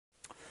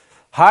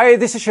Hi,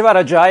 this is Shiva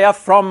Rajaya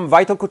from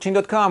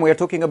vitalcoaching.com. We are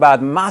talking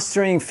about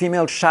mastering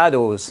female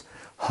shadows,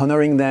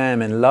 honoring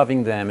them and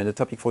loving them. And the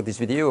topic for this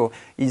video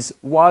is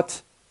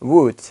what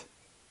would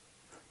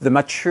the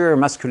mature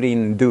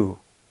masculine do?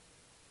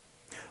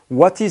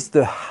 What is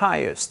the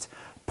highest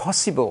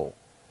possible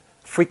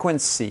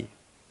frequency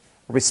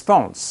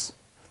response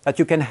that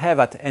you can have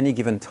at any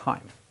given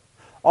time?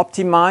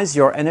 Optimize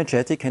your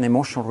energetic and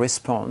emotional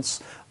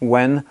response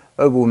when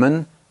a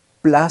woman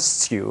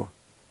blasts you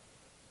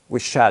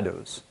with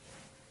shadows.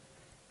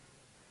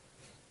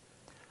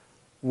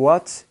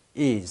 What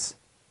is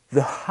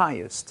the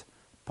highest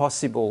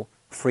possible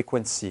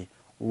frequency?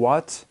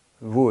 What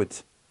would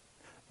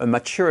a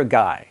mature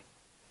guy,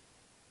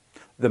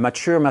 the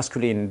mature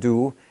masculine,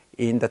 do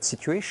in that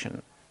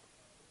situation?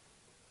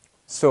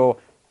 So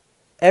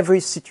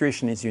every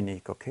situation is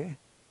unique, okay?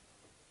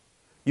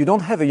 You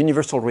don't have a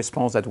universal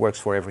response that works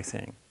for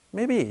everything.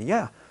 Maybe,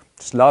 yeah,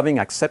 just loving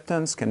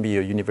acceptance can be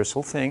a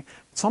universal thing.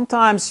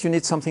 Sometimes you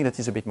need something that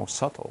is a bit more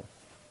subtle.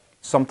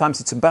 Sometimes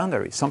it's a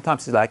boundary.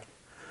 Sometimes it's like,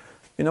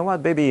 you know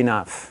what, baby,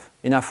 enough.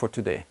 Enough for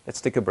today. Let's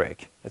take a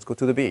break. Let's go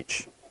to the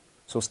beach.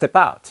 So step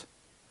out.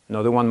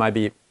 Another one might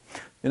be,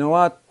 you know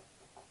what,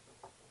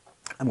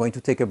 I'm going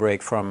to take a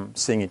break from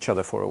seeing each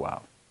other for a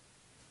while.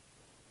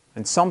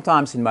 And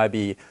sometimes it might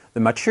be the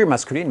mature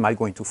masculine might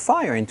go into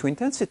fire, into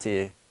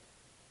intensity.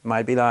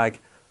 Might be like,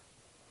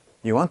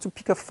 you want to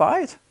pick a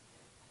fight?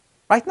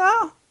 Right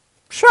now?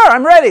 Sure,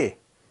 I'm ready.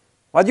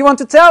 What do you want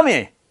to tell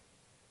me?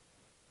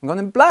 I'm going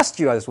to blast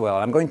you as well.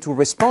 I'm going to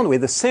respond with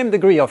the same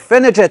degree of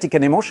energetic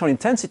and emotional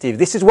intensity. If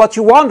this is what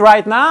you want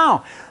right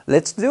now,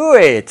 let's do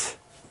it.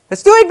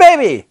 Let's do it,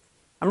 baby.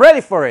 I'm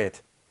ready for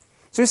it.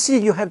 So you see,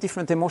 you have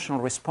different emotional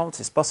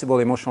responses, possible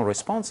emotional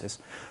responses.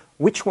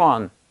 Which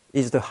one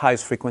is the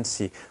highest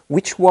frequency?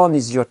 Which one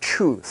is your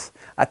truth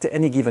at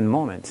any given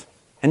moment,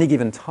 any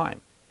given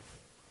time?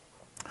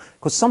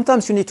 Because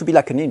sometimes you need to be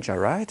like a ninja,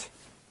 right?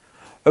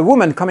 A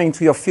woman coming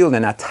into your field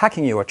and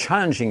attacking you or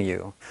challenging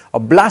you or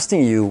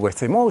blasting you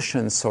with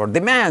emotions or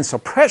demands or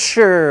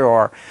pressure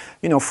or,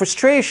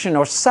 frustration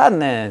or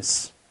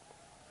sadness.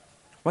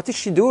 What is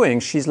she doing?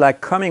 She's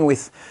like coming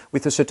with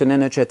a certain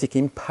energetic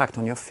impact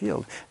on your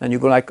field. And you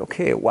go like,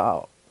 okay,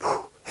 wow.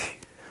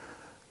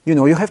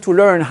 You have to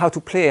learn how to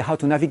play, how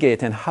to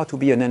navigate, and how to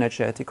be an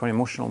energetic or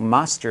emotional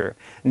master,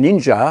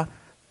 ninja,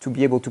 to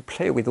be able to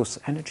play with those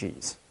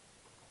energies.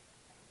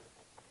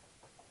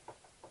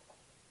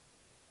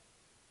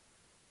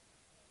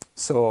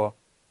 So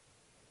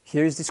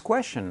here is this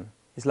question.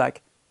 It's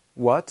like,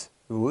 what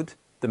would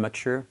the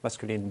mature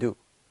masculine do?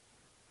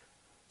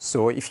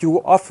 So if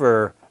you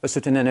offer a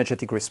certain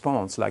energetic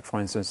response, like for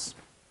instance,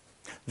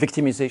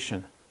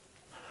 victimization.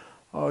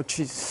 Oh,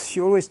 geez,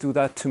 you always do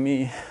that to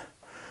me.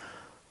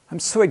 I'm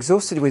so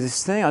exhausted with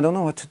this thing, I don't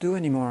know what to do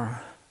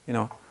anymore.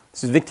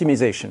 This is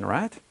victimization,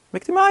 right?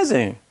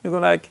 Victimizing. You go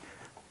like,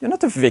 you're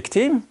not a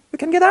victim. You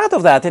can get out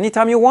of that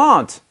anytime you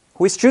want.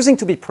 Who is choosing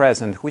to be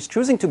present? Who is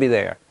choosing to be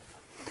there?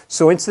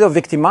 So instead of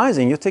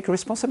victimizing, you take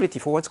responsibility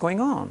for what's going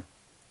on.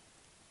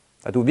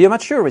 That would be a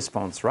mature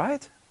response,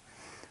 right?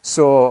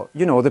 So,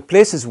 the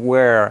places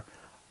where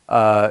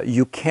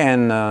you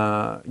can,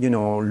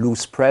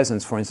 lose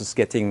presence, for instance,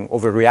 getting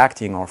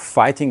overreacting or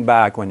fighting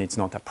back when it's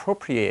not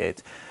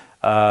appropriate,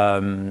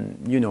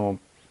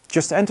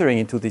 just entering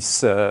into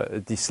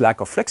this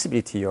lack of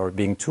flexibility or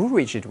being too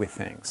rigid with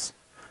things,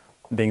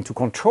 being too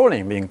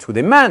controlling, being too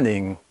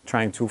demanding,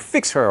 trying to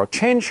fix her or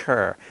change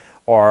her,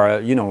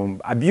 or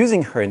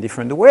abusing her in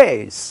different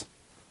ways.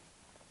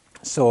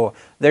 So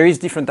there is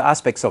different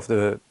aspects of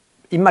the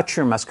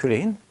immature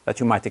masculine that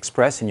you might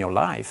express in your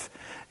life,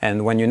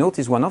 and when you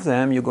notice one of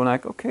them, you go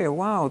like, okay,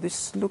 wow,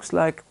 this looks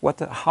like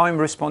how I'm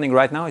responding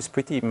right now is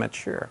pretty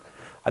immature.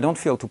 I don't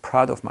feel too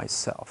proud of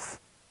myself.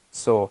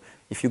 So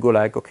if you go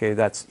like, okay,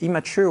 that's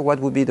immature, what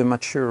would be the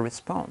mature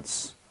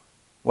response?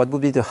 What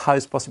would be the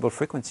highest possible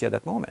frequency at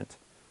that moment?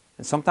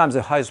 And sometimes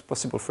the highest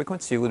possible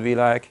frequency would be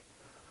like,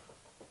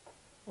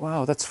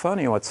 wow, that's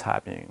funny what's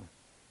happening.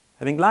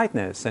 Having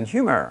lightness and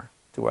humor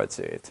towards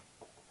it.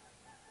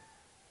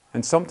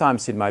 And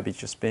sometimes it might be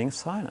just being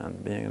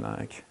silent, being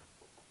like,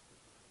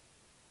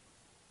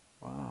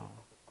 wow,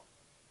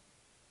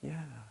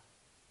 yeah,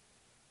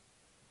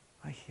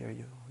 I hear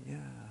you,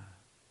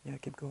 yeah,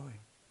 keep going.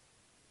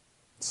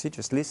 See,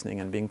 just listening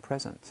and being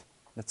present,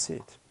 that's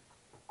it.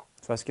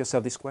 So ask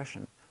yourself this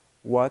question,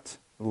 what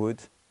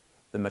would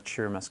the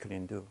mature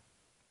masculine do?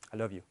 I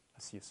love you,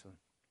 I'll see you soon.